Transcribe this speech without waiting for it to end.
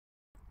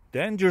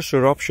Dangerous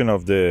eruption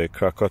of the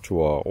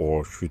Krakatoa,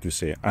 or should we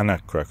say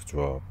Anak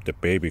Krakatoa, the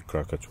baby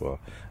Krakatoa,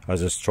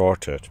 has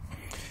started.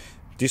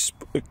 This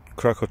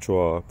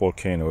Krakatoa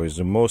volcano is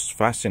the most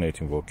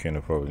fascinating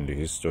volcano probably in the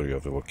history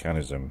of the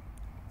volcanism,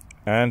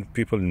 and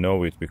people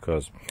know it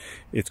because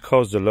it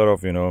caused a lot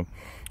of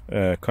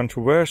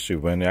controversy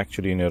when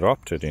actually it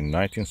erupted in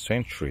 19th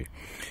century.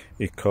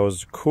 It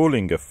caused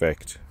cooling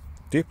effect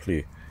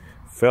deeply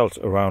felt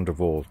around the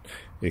world.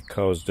 It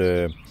caused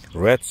a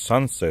red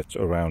sunset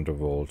around the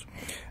world,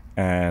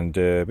 and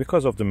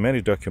because of the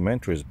many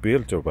documentaries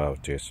built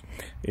about this,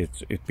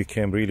 it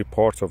became really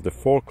part of the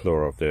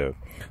folklore of the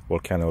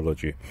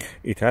volcanology.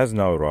 It has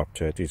now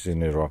erupted. It's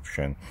in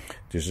eruption.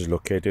 This is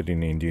located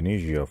in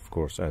Indonesia, of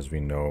course, as we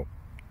know,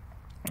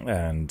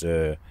 and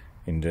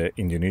in the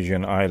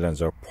Indonesian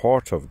islands are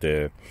part of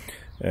the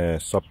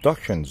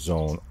subduction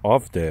zone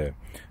of the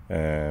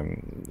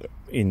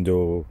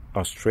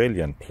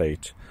Indo-Australian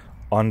plate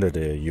under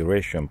the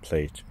Eurasian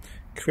plate,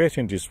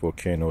 creating these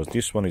volcanoes.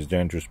 This one is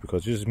dangerous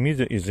because it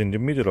is in the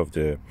middle of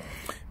the,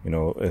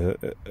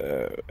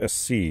 a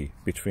sea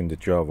between the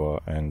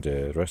Java and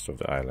the rest of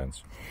the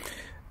islands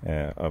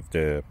of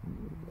the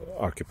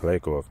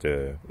archipelago of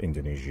the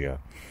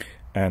Indonesia.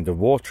 And the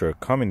water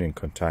coming in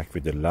contact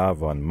with the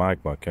lava and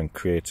magma can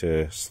create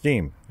a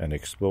steam and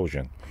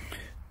explosion.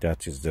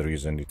 That is the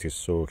reason it is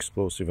so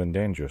explosive and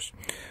dangerous.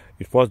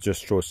 It was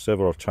destroyed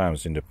several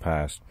times in the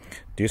past.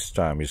 This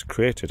time it's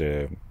created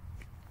a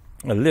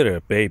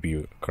little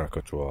baby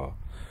Krakatoa,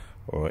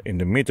 or in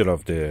the middle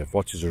of the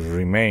what is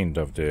remained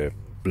of the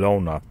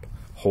blown up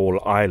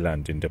whole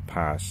island in the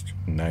past,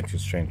 19th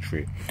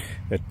century.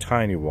 A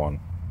tiny one,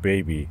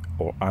 baby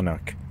or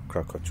Anak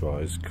Krakatoa,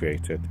 is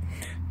created.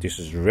 This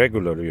is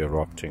regularly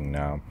erupting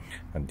now,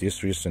 and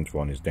this recent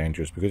one is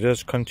dangerous because it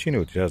has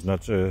continued. It has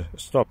not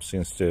stopped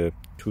since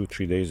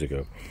 2-3 days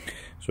ago.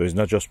 So it's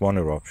not just one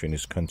eruption,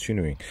 it's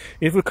continuing.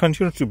 It will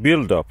continue to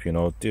build up,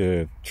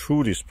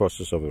 through this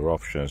process of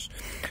eruptions,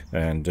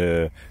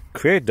 and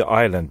create the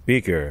island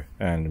bigger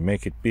and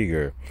make it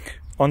bigger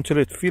until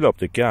it fill up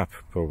the gap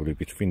probably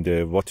between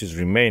what is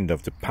remained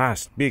of the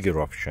past big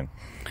eruption.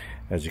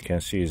 As you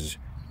can see, its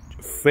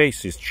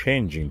face is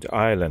changing. The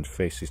island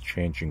face is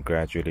changing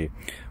gradually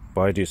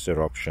by these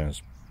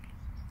eruptions,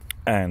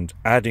 and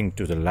adding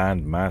to the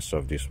land mass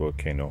of this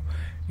volcano,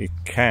 it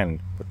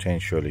can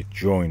potentially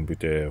join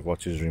with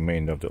what is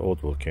remained of the old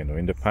volcano.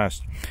 In the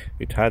past,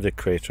 it had a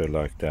crater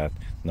like that.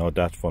 Now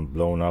that one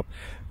blown up.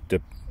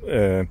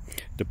 The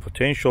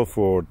potential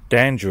for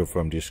danger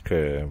from this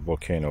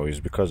volcano is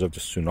because of the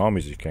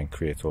tsunamis it can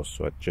create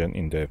also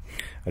in the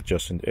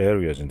adjacent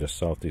areas in the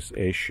Southeast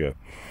Asia,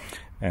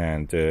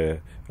 and a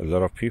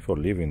lot of people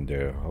live in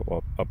there.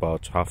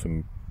 About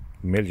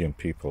 500,000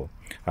 people,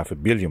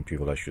 500 million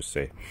people, I should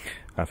say,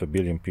 500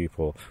 million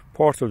people,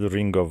 part of the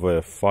ring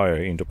of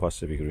fire,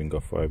 Indo-Pacific ring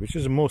of fire, which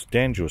is the most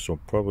dangerous or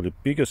probably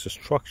biggest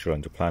structure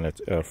on the planet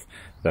Earth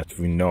that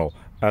we know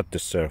at the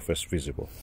surface visible.